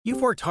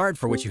You've worked hard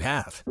for what you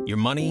have. Your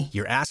money,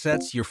 your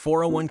assets, your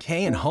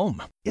 401k, and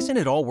home. Isn't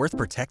it all worth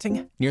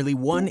protecting? Nearly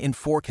 1 in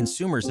 4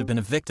 consumers have been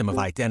a victim of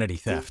identity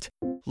theft.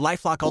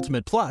 LifeLock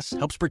Ultimate Plus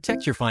helps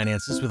protect your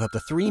finances with up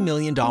to $3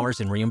 million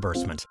in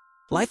reimbursement.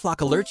 LifeLock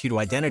alerts you to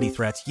identity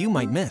threats you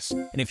might miss.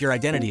 And if your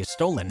identity is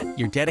stolen,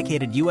 your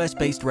dedicated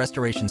U.S.-based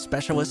restoration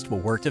specialist will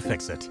work to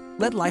fix it.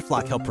 Let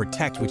LifeLock help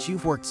protect what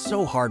you've worked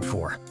so hard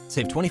for.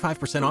 Save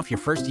 25% off your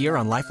first year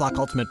on LifeLock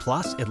Ultimate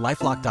Plus at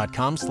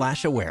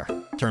LifeLock.com/aware.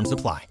 Terms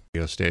apply.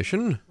 Radio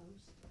station.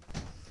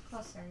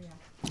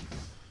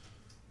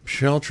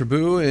 Michelle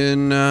Trabou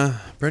and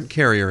Brent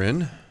Carrier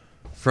in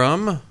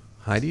from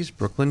Heidi's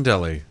Brooklyn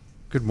Deli.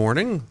 Good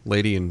morning,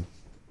 lady and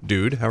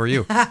dude. How are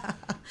you?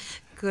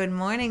 Good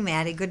morning,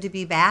 Maddie. Good to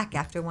be back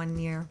after 1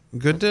 year.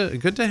 Good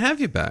to have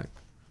you back.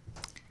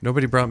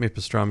 Nobody brought me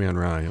pastrami on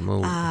rye. I'm a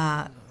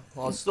little.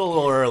 Well, it's still a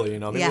little early,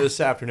 Maybe this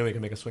afternoon we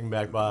can make a swing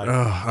back by.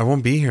 I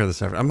won't be here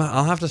this afternoon.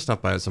 I'll have to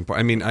stop by at some point.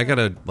 I mean, I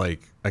gotta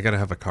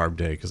have a carb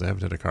day because I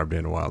haven't had a carb day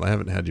in a while. I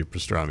haven't had your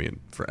pastrami in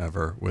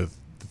forever with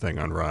the thing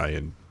on rye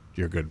and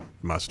your good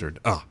mustard.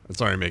 Oh,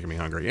 it's already making me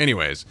hungry.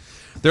 Anyways,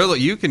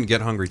 you can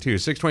get hungry too.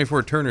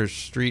 624 Turner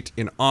Street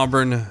in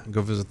Auburn.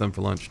 Go visit them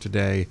for lunch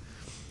today.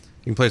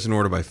 You can place an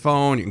order by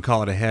phone. You can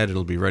call it ahead.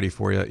 It'll be ready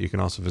for you. You can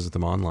also visit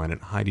them online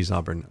at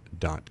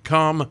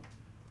heidisauburn.com.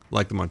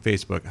 Like them on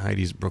Facebook,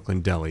 Heidi's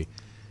Brooklyn Deli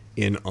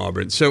in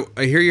Auburn. So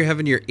I hear you're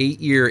having your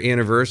 8-year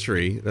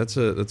anniversary. That's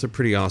a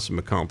pretty awesome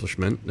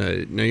accomplishment.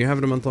 Now you're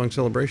having a month-long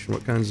celebration.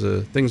 What kinds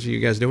of things are you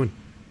guys doing?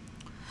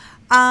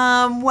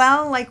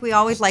 Well, like we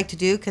always like to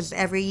do, because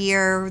every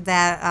year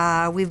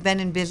that we've been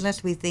in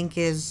business, we think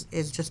is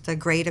just a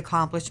great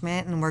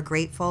accomplishment, and we're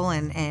grateful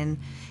and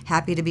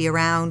happy to be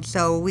around.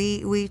 So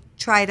we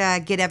try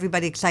to get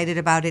everybody excited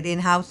about it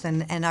in-house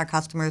and our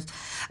customers.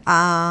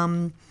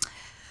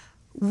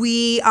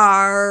 We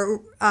are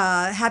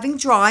having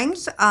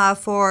drawings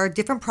for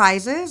different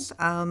prizes.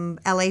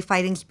 LA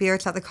Fighting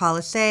Spirits at the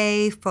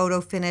Colisee,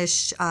 photo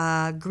finish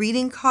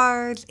greeting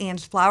cards,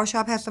 and Flower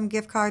Shop has some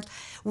gift cards.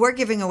 We're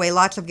giving away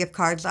lots of gift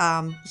cards,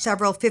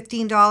 several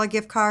 $15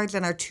 gift cards,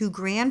 and our 2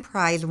 grand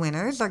prize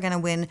winners are going to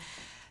win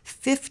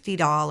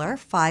 $50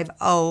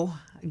 50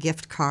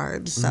 gift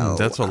cards. So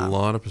that's a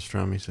lot of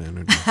pastrami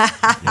sandwiches.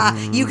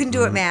 You can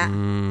do it, Matt.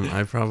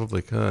 I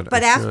probably could.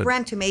 But ask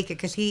Brent to make it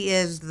because he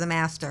is the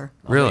master.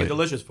 Really? I'll make it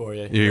delicious for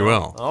you. You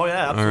will? Oh,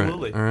 yeah,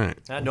 absolutely. All right.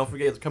 And don't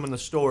forget to come in the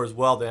store as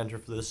well to enter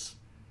for this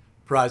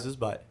prizes,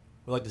 but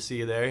we'd like to see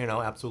you there,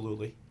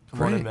 absolutely.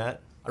 Come on in,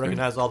 Matt. I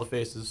recognize all the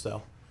faces,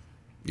 so.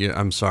 Yeah,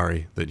 I'm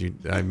sorry that you.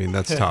 I mean,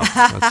 that's tough.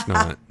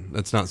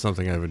 That's not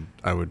something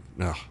I would.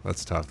 No,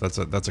 that's tough. That's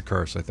a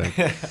curse, I think.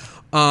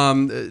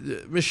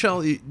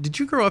 Michelle, did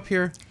you grow up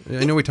here?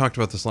 I know we talked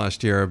about this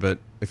last year, but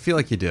I feel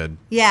like you did.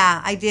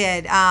 Yeah, I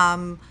did.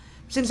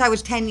 Since I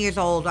was 10 years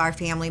old, our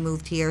family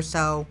moved here,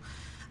 so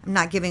I'm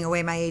not giving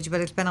away my age, but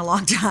it's been a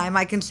long time.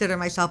 I consider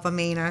myself a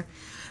Mainer.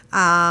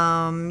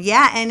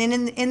 Yeah, and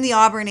in the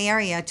Auburn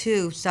area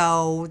too.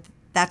 So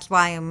that's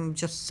why I'm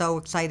just so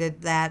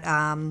excited that.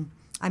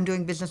 I'm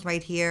doing business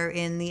right here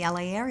in the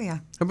LA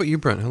area. How about you,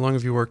 Brent? How long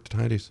have you worked at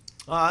Heidi's?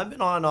 I've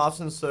been on and off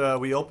since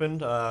we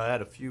opened. I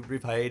had a few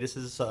brief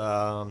hiatuses.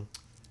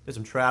 Did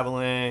some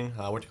traveling.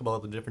 Went to a couple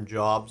of other different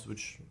jobs,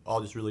 which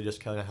all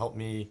just kind of helped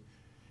me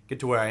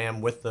get to where I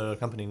am with the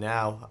company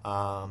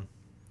now.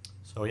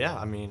 So yeah,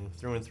 I mean,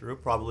 through and through,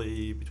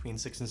 probably between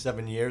 6 and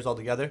 7 years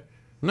altogether.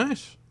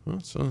 Nice.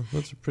 Well,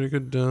 that's a pretty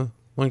good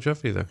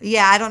longevity there.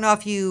 Yeah, I don't know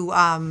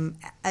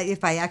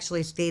if I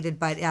actually stated,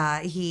 but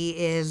he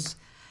is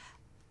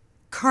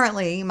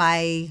currently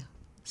my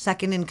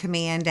second in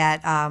command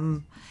at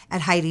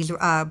Heidi's.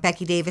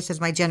 Becky Davis is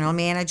my general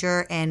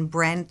manager, and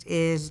Brent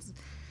is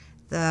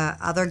the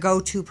other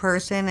go-to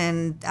person.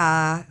 And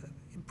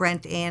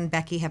Brent and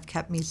Becky have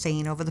kept me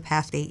sane over the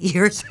past 8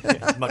 years.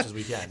 As much as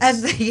we can.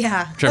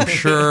 Yeah. Which I'm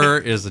sure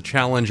is a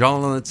challenge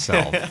all in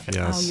itself.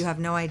 Yes. Oh, you have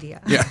no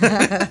idea.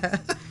 Yeah.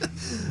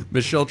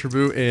 Michelle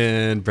Trabou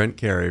and Brent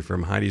Carey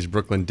from Heidi's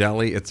Brooklyn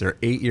Deli. It's their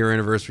 8-year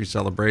anniversary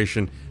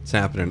celebration. It's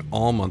happening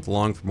all month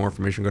long. For more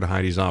information, go to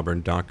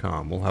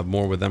heidisauburn.com. We'll have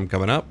more with them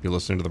coming up. You're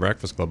listening to The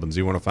Breakfast Club on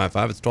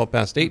Z1055. It's 12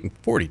 past 8 and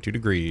 42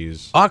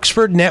 degrees.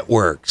 Oxford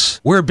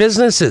Networks, where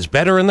business is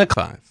better in the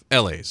 5,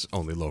 LA's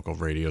only local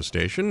radio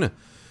station.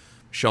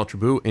 Michelle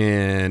Trabou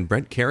and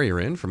Brent Carey are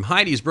in from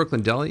Heidi's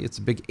Brooklyn Deli. It's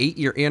a big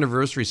 8-year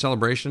anniversary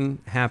celebration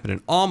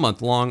happening all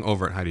month long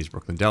over at Heidi's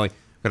Brooklyn Deli.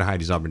 Go to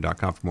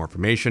heidisauburn.com for more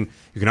information.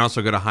 You can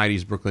also go to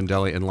Heidi's Brooklyn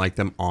Deli and like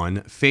them on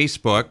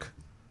Facebook.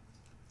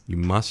 You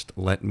must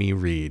let me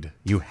read.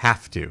 You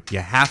have to. You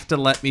have to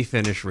let me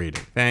finish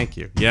reading. Thank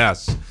you.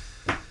 Yes.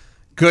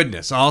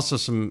 Goodness. Also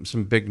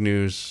some big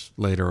news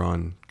later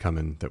on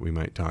coming that we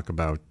might talk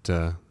about.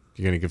 You're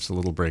going to give us a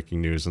little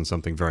breaking news on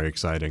something very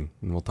exciting,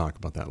 and we'll talk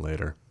about that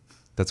later.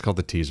 That's called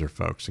the teaser,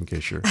 folks, in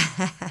case you're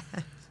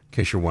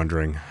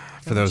wondering.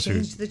 For those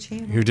who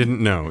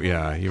didn't know,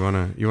 yeah, you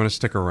wanna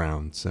stick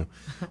around. So,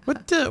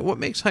 what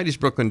makes Heidi's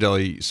Brooklyn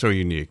Deli so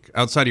unique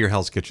outside of your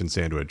Hell's Kitchen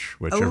sandwich,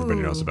 which everybody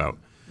knows about?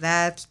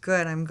 That's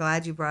good. I'm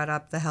glad you brought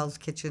up the Hell's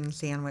Kitchen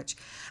sandwich.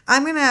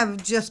 I'm going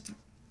to just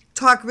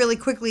talk really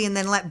quickly and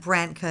then let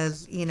Brent,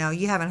 because,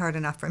 you haven't heard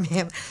enough from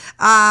him.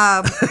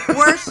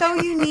 We're so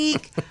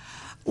unique.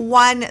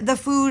 One, the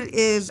food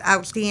is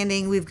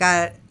outstanding. We've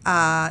got,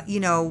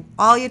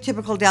 all your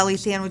typical deli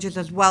sandwiches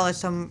as well as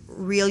some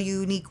real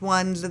unique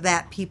ones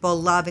that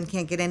people love and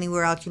can't get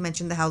anywhere else. You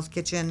mentioned the Hell's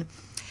Kitchen.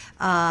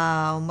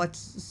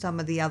 What's some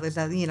of the others?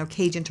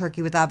 Cajun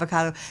turkey with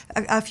avocado.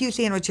 A few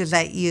sandwiches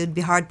that you'd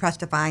be hard-pressed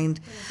to find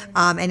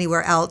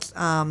anywhere else.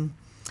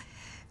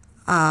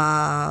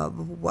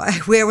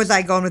 Where was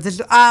I going with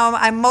this?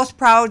 I'm most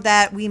proud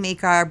that we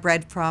make our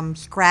bread from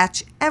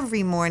scratch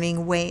every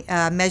morning,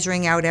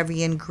 measuring out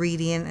every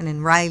ingredient and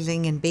then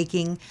rising and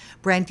baking.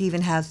 Brent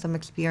even has some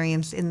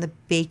experience in the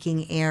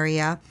baking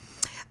area.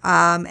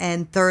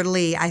 And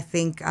thirdly, I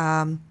think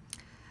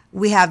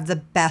we have the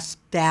best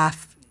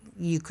staff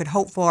you could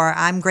hope for.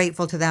 I'm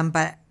grateful to them,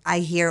 but I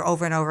hear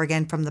over and over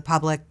again from the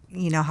public,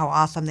 how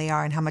awesome they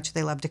are and how much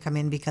they love to come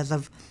in because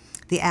of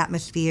the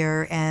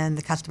atmosphere and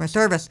the customer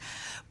service.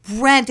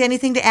 Brent,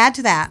 anything to add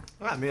to that?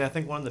 I mean, I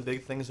think one of the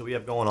big things that we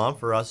have going on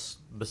for us,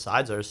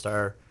 besides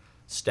our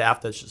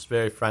staff that's just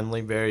very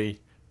friendly, very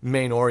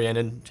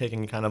main-oriented,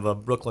 taking kind of a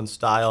Brooklyn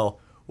style,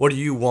 what do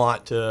you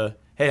want to,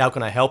 hey, how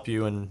can I help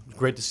you? And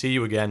great to see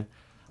you again.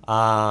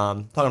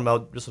 Talking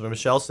about, just like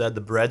Michelle said,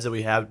 the breads that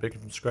we have baked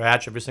from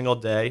scratch every single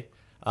day.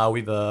 We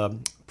have a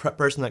prep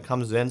person that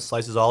comes in,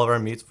 slices all of our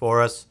meats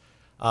for us.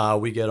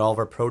 We get all of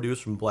our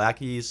produce from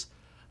Blackie's.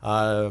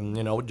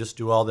 Just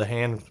do all the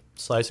hand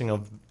slicing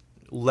of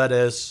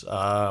lettuce,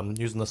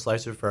 using the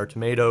slicer for our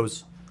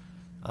tomatoes.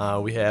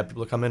 We have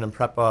people come in and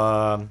prep, get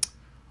all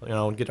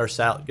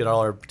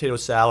our potato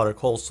salad or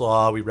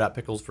coleslaw. We wrap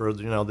pickles for,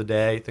 the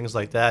day, things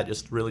like that.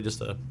 Just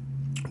a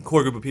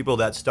core group of people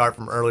that start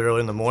from early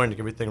in the morning to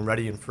get everything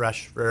ready and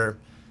fresh for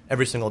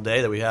every single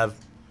day that we have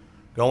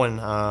going.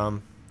 I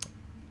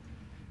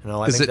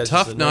Is think it that's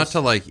tough just not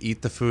to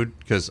eat the food?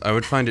 Because I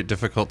would find it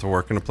difficult to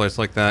work in a place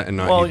like that and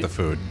not eat the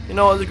food.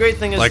 The great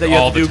thing is Like that you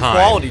all have to the do time.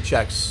 quality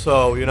checks.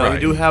 So, Right. you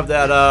do have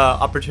that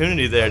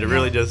opportunity there to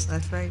really just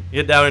That's right.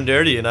 get down and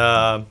dirty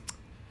and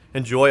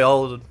enjoy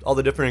all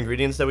the different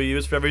ingredients that we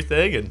use for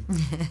everything. And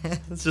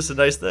it's just a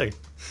nice thing.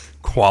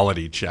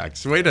 Quality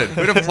checks. Way to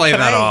play that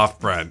Right. off,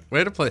 Brent.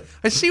 Way to play.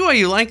 I see why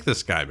you like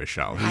this guy,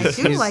 Michelle. I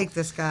do like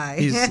this guy.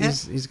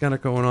 He's got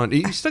it going on.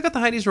 You still got the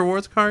Heidi's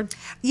Rewards card?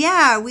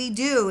 Yeah, we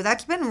do.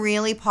 That's been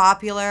really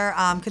popular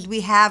because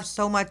we have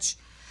so much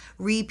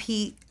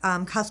repeat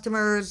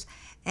customers,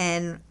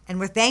 and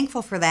we're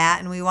thankful for that.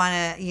 And we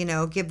want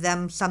to, give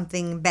them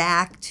something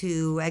back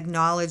to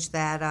acknowledge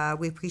that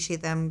we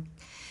appreciate them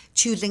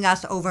choosing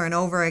us over and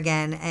over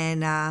again.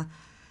 And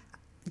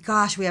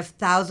gosh, we have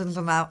thousands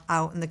of them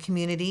out in the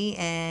community,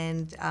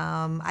 and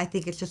I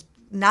think it's just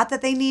not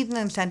that they need an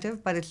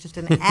incentive, but it's just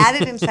an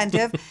added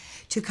incentive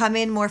to come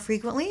in more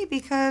frequently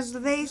because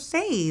they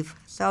save.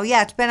 So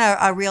yeah, it's been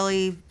a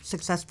really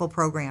successful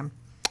program.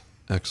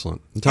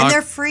 Excellent. And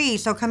they're free,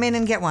 so come in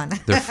and get one.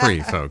 They're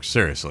free, folks.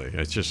 Seriously.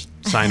 It's just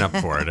sign up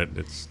for it.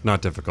 It's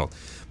not difficult.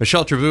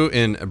 Michelle Trevue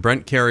and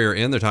Brent Carrier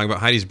They're talking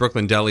about Heidi's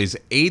Brooklyn Deli's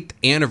 8th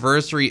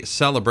anniversary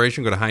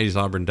celebration. Go to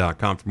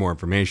Heidi'sAuburn.com for more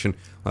information.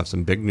 We'll have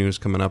some big news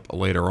coming up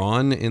later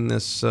on in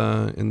this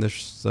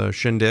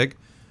shindig,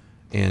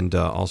 and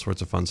all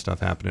sorts of fun stuff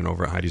happening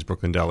over at Heidi's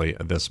Brooklyn Deli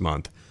this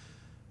month.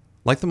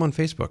 Like them on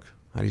Facebook,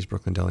 Heidi's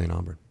Brooklyn Deli in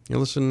Auburn. You're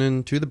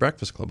listening to The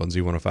Breakfast Club on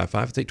Z105.5.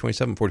 It's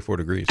 827, 44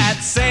 degrees. At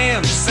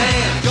Sam's,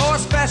 you're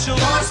special,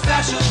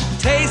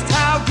 taste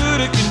how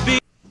good it can be.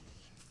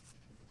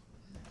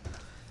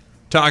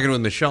 Talking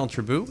with Michelle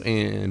Trevue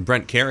and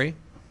Brent Carey.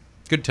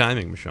 Good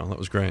timing, Michelle. That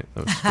was great.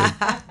 That was good.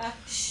 That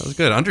was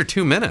good. Under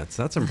 2 minutes.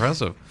 That's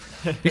impressive.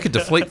 You could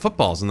deflate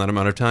footballs in that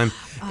amount of time.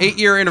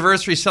 8-year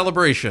anniversary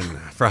celebration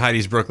for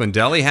Heidi's Brooklyn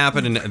Deli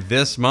happening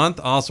this month.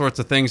 All sorts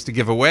of things to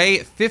give away.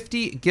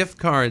 $50 gift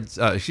cards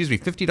to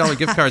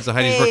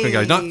Heidi's Brooklyn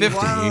Deli. Not 50.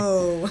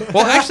 Whoa.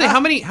 Well, actually, how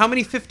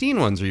many 15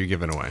 ones are you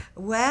giving away?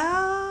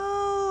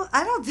 Well,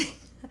 I don't think.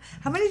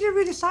 How many did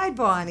we decide,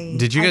 Bonnie?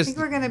 Did you guys? I think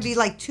we're going to be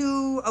like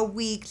 2 a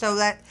week, so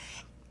that'd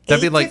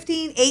be like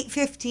 15,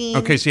 8.15.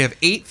 Okay, so you have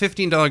 8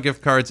 $15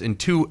 gift cards and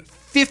 2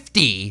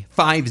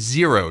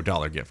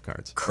 $50 gift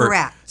cards.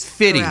 Correct. Or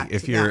 50 Correct.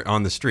 if you're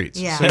on the streets.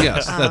 Yeah. So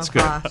yes, that's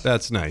good. Gosh.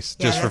 That's nice.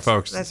 Yeah, Just for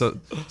folks, that's-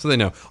 so they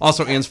know.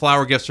 Also, Ann's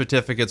Flower gift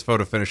certificates,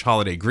 photo finish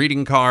holiday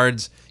greeting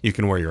cards. You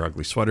can wear your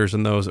ugly sweaters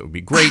in those. It would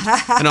be great.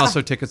 And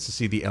also tickets to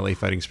see the LA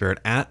Fighting Spirit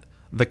at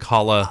the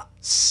Coliseum.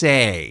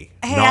 Hey,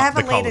 I have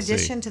a late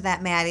addition to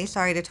that, Maddie.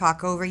 Sorry to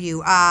talk over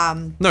you.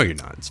 No, you're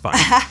not. It's fine.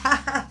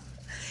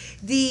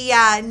 The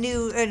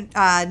new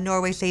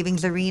Norway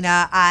Savings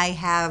Arena, I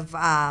have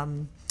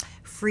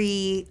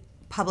free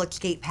public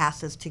skate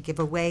passes to give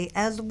away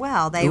as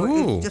well. They were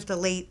Ooh. just a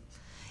late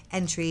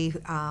entry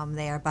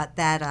there, but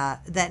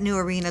that new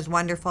arena is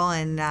wonderful,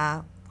 and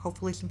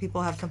hopefully some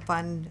people have some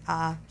fun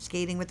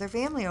skating with their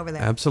family over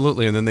there.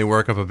 Absolutely, and then they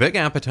work up a big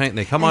appetite, and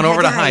they come on And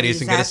over to head to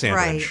Heidi's and get a Heidi's, that's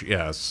sandwich. right.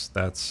 Yes,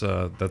 that's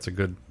a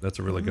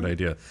really good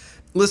idea.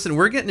 Listen,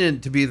 we're getting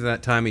into be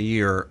that time of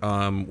year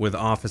with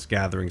office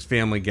gatherings,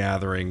 family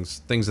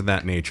gatherings, things of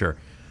that nature.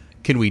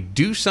 Can we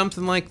do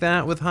something like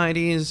that with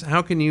Heidi's?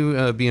 How can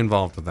you be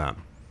involved with that?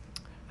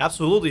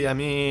 Absolutely. I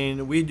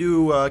mean, we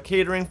do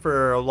catering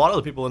for a lot of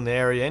the people in the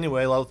area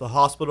anyway, a lot of the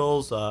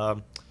hospitals,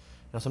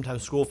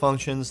 sometimes school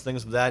functions,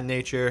 things of that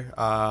nature.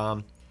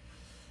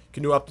 You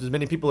can do up to as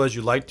many people as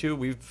you like to.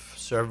 We've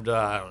served,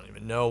 I don't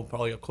even know,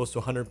 probably close to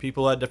 100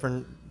 people at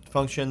different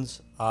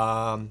functions.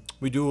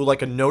 We do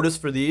like a notice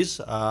for these,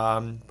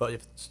 but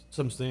if it's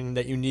something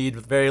that you need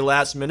with very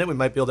last minute, we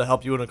might be able to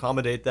help you and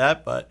accommodate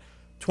that, but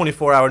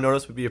 24-hour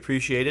notice would be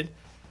appreciated.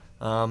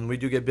 We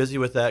do get busy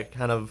with that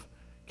kind of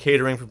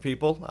catering for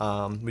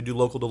people. We do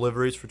local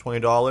deliveries for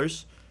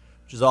 $20,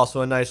 which is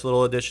also a nice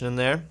little addition in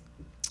there.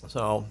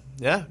 So,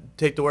 yeah,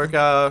 take the work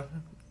out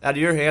of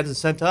your hands and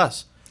send to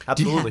us.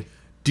 Absolutely.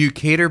 Do you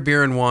cater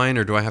beer and wine,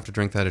 or do I have to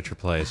drink that at your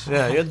place?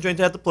 Yeah, you have to drink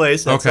that at the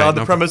place. That's on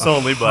the premise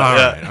only, but all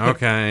yeah. Right,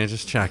 okay,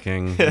 just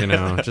checking,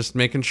 just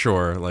making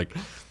sure. Like,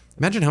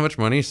 imagine how much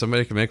money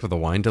somebody could make with a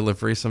wine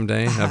delivery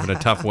someday, having a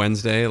tough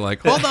Wednesday.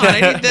 Like, hold on, I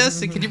need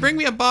this. Can you bring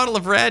me a bottle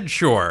of red?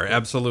 Sure,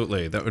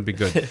 absolutely. That would be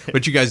good.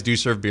 But you guys do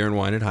serve beer and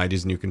wine at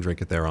Heidi's, and you can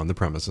drink it there on the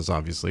premises,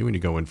 obviously, when you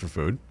go in for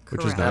food,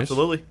 which is Correct. nice.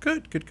 Absolutely.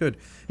 Good. And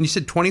you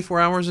said 24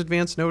 hours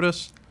advance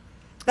notice?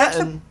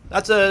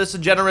 That's a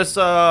generous,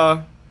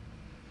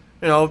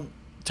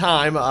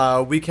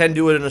 time. We can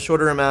do it in a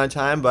shorter amount of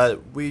time,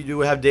 but we do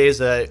have days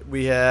that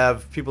we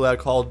have people that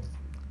called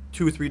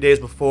 2 or 3 days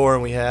before,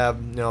 and we have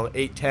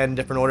 8, 10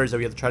 different orders that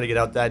we have to try to get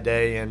out that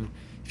day. And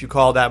if you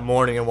call that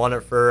morning and want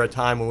it for a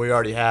time when we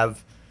already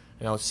have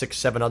 6,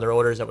 7 other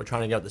orders that we're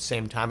trying to get at the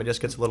same time, it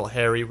just gets a little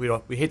hairy.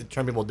 We hate to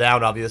turn people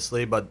down,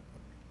 obviously, but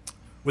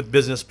with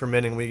business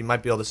permitting, we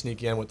might be able to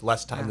sneak in with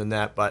less time than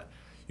that. But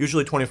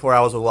usually 24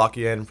 hours will lock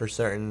you in for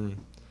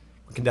certain.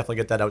 We can definitely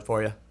get that out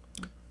for you.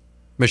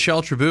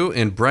 Michelle Tribou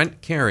and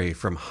Brent Carey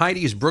from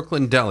Heidi's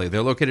Brooklyn Deli.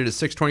 They're located at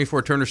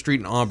 624 Turner Street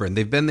in Auburn.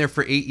 They've been there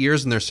for 8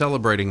 years, and they're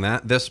celebrating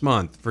that this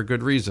month for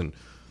good reason.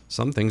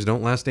 Some things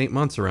don't last 8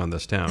 months around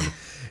this town.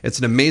 It's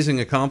an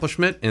amazing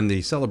accomplishment, and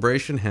the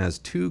celebration has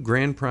 2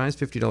 grand prize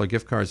 $50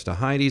 gift cards to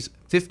Heidi's,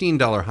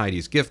 $15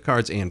 Heidi's gift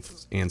cards, and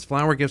Ann's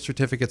Flower gift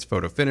certificates,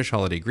 photo finish,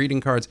 holiday greeting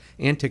cards,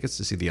 and tickets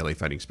to see the LA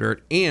Fighting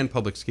Spirit, and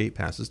public skate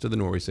passes to the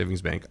Norway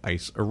Savings Bank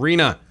Ice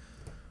Arena.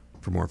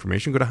 For more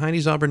information, go to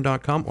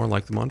Heidi'sAuburn.com or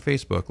like them on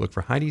Facebook. Look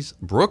for Heidi's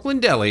Brooklyn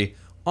Deli,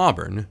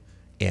 Auburn,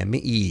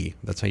 ME.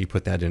 That's how you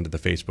put that into the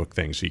Facebook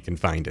thing so you can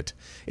find it.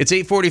 It's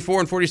 8:44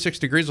 and 46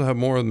 degrees. We'll have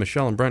more with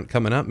Michelle and Brent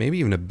coming up. Maybe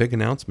even a big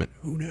announcement.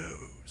 Who knows?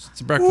 It's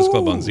the Breakfast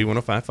Club on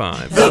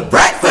Z105.5. The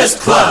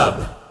Breakfast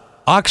Club.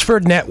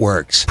 Oxford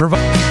Networks. LA's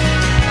only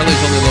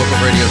local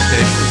radio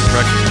station is the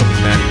Breakfast Club with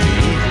Matty B.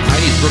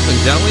 Heidi's Brooklyn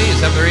Deli is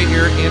having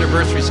their 8-year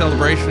anniversary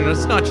celebration, and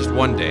it's not just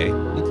one day.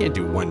 You can't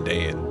do one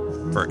day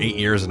for 8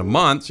 years and a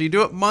month, so you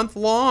do it month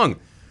long.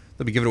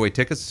 They'll be giving away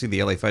tickets to see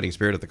the LA Fighting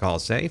Spirit at the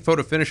Coliseum,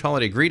 photo finish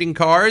holiday greeting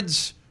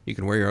cards. You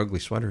can wear your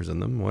ugly sweaters in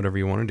them, whatever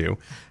you want to do.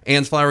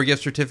 Ann's Flower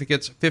gift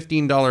certificates,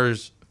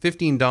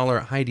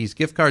 $15 Heidi's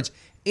gift cards,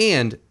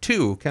 and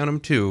 2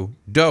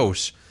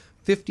 dose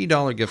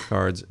 $50 gift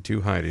cards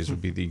to Heidi's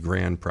would be the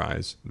grand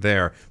prize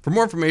there. For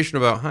more information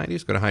about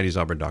Heidi's, go to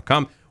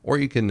Heidi'sAuburn.com, or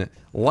you can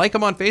like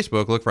them on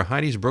Facebook. Look for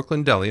Heidi's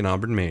Brooklyn Deli in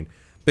Auburn, Maine.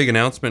 Big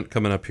announcement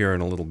coming up here in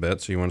a little bit,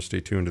 so you want to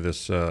stay tuned to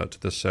this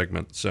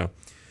segment. So,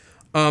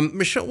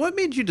 Michelle, what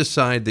made you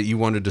decide that you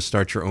wanted to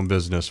start your own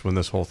business when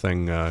this whole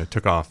thing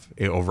took off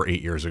over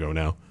 8 years ago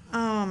now?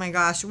 Oh my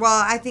gosh.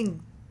 Well, I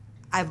think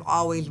I've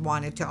always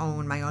wanted to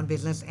own my own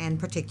business, and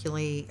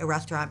particularly a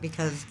restaurant,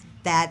 because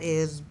that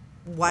is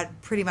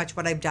pretty much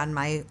what I've done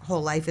my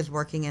whole life, is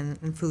working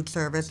in food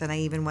service. And I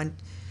even went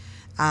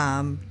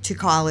to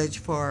college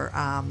for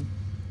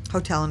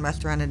hotel and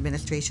restaurant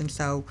administration.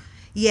 So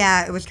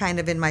yeah, it was kind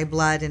of in my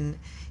blood. And,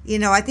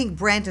 I think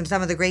Brent and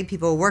some of the great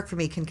people who work for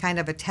me can kind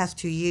of attest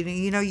to,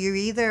 you're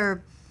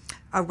either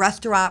a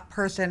restaurant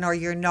person or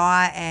you're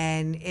not,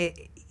 and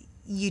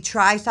you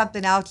try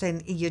something else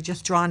and you're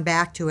just drawn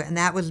back to it. And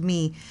that was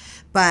me.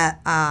 But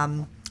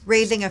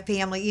raising a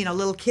family,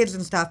 little kids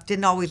and stuff,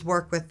 didn't always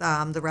work with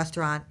the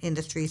restaurant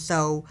industry.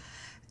 So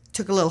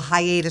took a little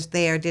hiatus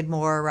there, did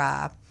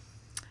more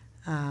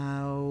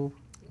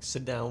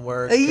sit down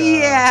work.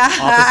 Yeah, office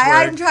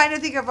work. I'm trying to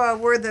think of a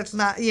word that's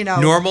not,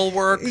 Normal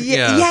work?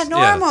 Yeah,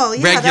 normal.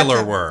 Yeah,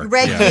 regular work.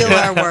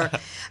 Regular work.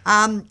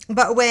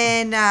 But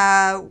when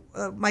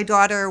my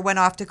daughter went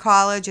off to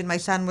college and my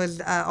son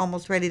was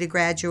almost ready to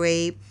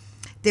graduate,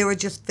 there were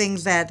just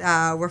things that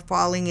were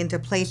falling into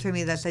place for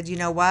me that said, you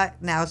know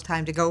what, now it's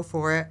time to go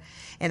for it.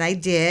 And I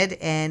did.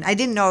 And I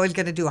didn't know I was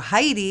going to do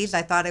Heidi's.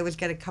 I thought I was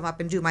going to come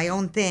up and do my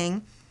own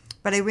thing.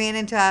 But I ran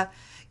into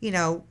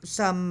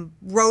some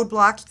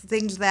roadblocks,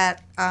 things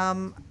that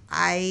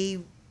I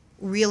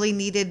really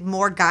needed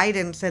more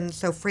guidance. And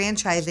so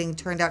franchising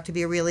turned out to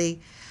be a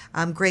really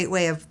great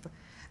way of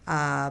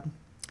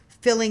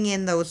filling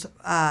in those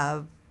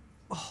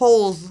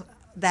holes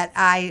that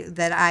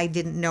I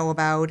didn't know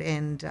about,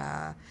 and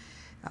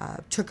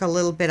took a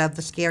little bit of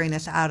the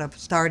scariness out of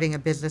starting a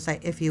business,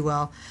 if you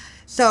will.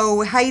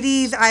 So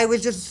Heidi's, I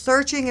was just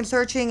searching,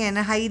 and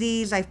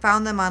Heidi's, I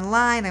found them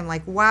online. I'm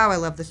like, wow, I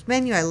love this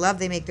menu. I love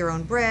they make their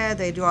own bread.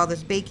 They do all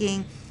this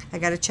baking. I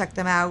got to check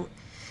them out.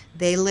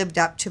 They lived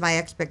up to my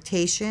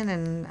expectation,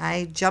 and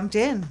I jumped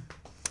in.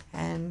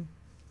 And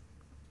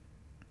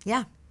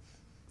yeah.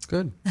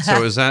 Good.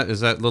 So is that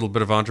little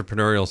bit of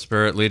entrepreneurial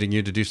spirit leading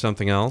you to do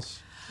something else?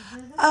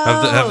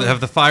 Have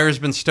the fires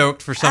been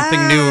stoked for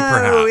something new,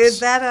 perhaps? Oh, is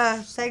that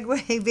a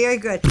segue? Very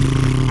good.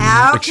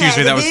 Okay, excuse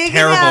me, that was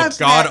terrible,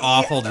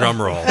 god-awful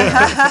drum roll.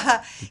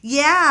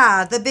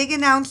 Yeah, the big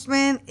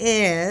announcement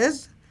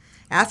is,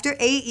 after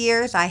 8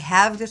 years, I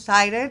have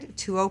decided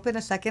to open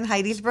a second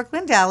Heidi's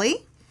Brooklyn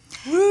Deli.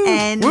 Woo,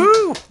 and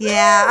woo.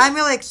 Yeah, I'm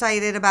really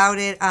excited about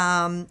it.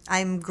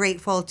 I'm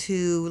grateful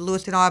to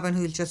Lewiston Auburn,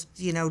 who's just,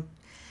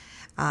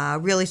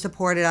 really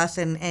supported us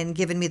and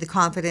given me the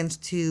confidence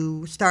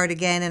to start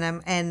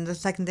again. And the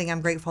second thing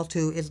I'm grateful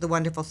to is the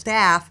wonderful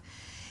staff.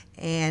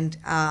 And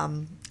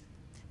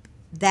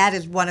that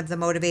is one of the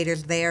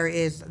motivators there,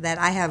 is that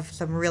I have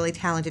some really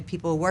talented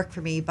people who work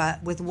for me,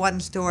 but with one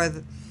store,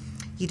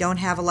 you don't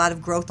have a lot of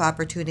growth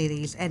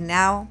opportunities. And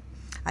now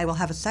I will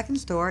have a second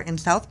store in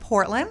South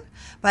Portland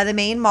by the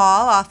main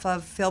mall off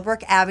of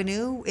Philbrook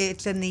Avenue.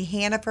 It's in the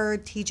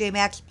Hannaford TJ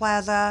Maxx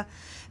Plaza.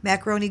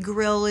 Macaroni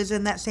Grill is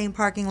in that same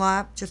parking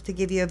lot, just to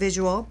give you a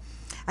visual.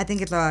 I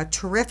think it's a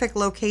terrific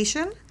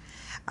location.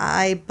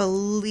 I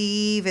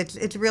believe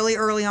it's really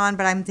early on,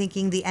 but I'm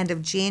thinking the end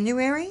of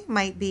January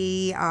might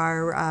be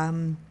our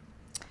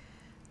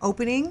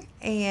opening.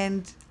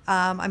 And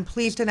I'm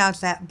pleased to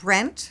announce that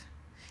Brent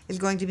is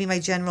going to be my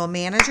general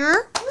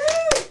manager.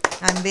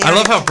 I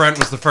love how Brent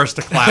was the first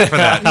to clap for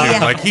that, too.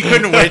 Yeah. Like, he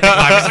couldn't wait to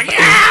clap. He's like,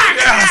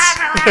 yes!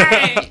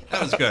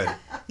 That was good.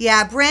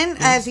 Yeah, Brent,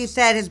 as he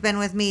said, has been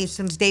with me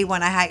since day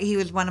one. He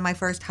was one of my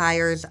first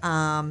hires,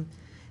 and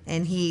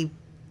he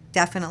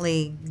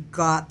definitely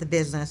got the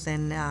business,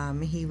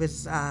 and he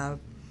was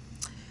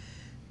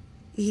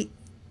he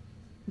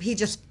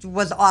just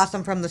was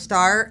awesome from the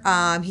start.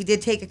 He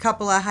did take a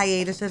couple of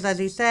hiatuses, as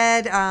he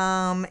said,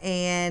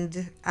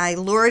 and I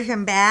lured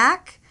him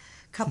back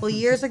a couple of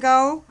years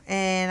ago,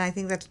 and I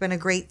think that's been a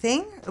great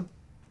thing.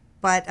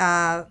 But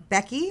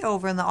Becky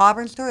over in the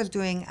Auburn store is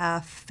doing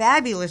a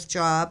fabulous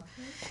job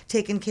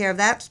taking care of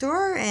that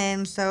store,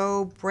 and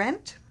so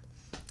Brent,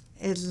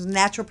 his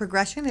natural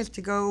progression is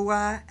to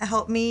go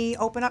help me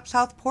open up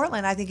South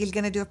Portland. I think he's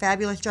going to do a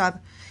fabulous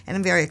job, and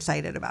I'm very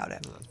excited about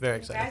it. Very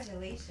excited.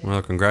 Congratulations.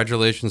 Well,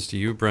 congratulations to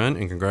you, Brent,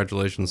 and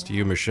congratulations to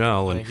you,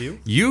 Michelle. And Thank you.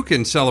 You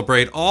can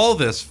celebrate all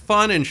this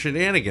fun and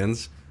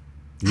shenanigans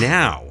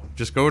now.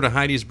 Just go to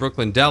Heidi's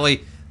Brooklyn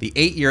Deli. The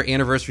 8-year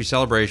anniversary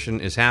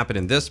celebration is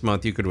happening this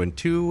month. You could win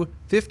 2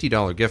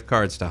 $50 gift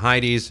cards to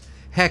Heidi's.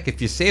 Heck,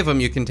 if you save them,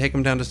 you can take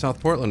them down to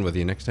South Portland with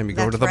you next time you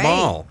go That's to the right.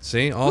 mall.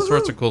 See, all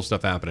sorts of cool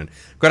stuff happening.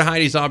 Go to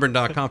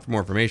Heidi'sAuburn.com for more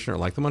information or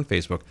like them on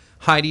Facebook.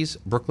 Heidi's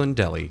Brooklyn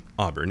Deli,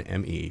 Auburn,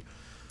 ME.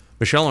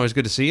 Michelle, always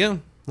good to see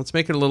you. Let's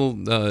make it a little.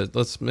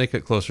 Let's make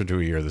it closer to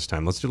a year this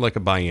time. Let's do like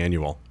a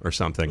biannual or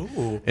something.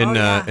 Ooh. And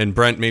yeah. And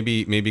Brent,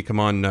 maybe come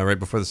on right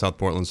before the South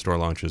Portland store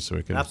launches, so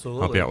we can help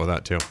you out with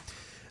that too.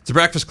 It's the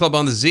Breakfast Club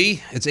on the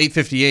Z. It's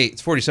 8:58.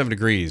 It's 47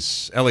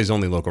 degrees. LA's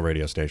only local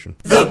radio station.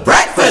 The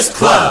Breakfast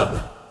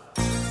Club.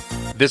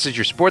 This is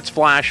your Sports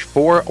Flash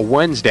for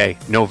Wednesday,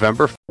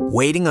 November 4th.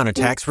 Waiting on a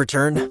tax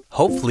return?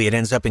 Hopefully it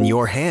ends up in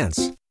your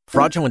hands.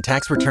 Fraudulent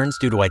tax returns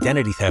due to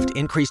identity theft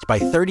increased by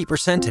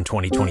 30% in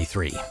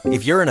 2023.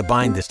 If you're in a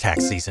bind this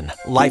tax season,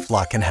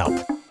 LifeLock can help.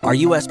 Our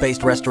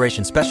U.S.-based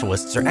restoration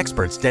specialists are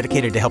experts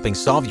dedicated to helping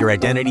solve your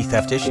identity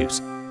theft issues.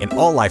 And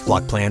all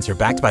LifeLock plans are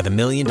backed by the $1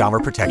 Million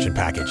Protection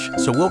Package.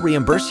 So we'll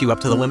reimburse you up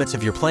to the limits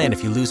of your plan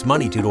if you lose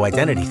money due to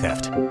identity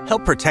theft.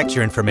 Help protect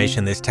your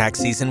information this tax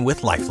season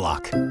with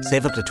LifeLock.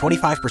 Save up to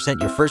 25%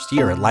 your first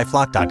year at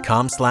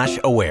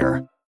LifeLock.com/aware.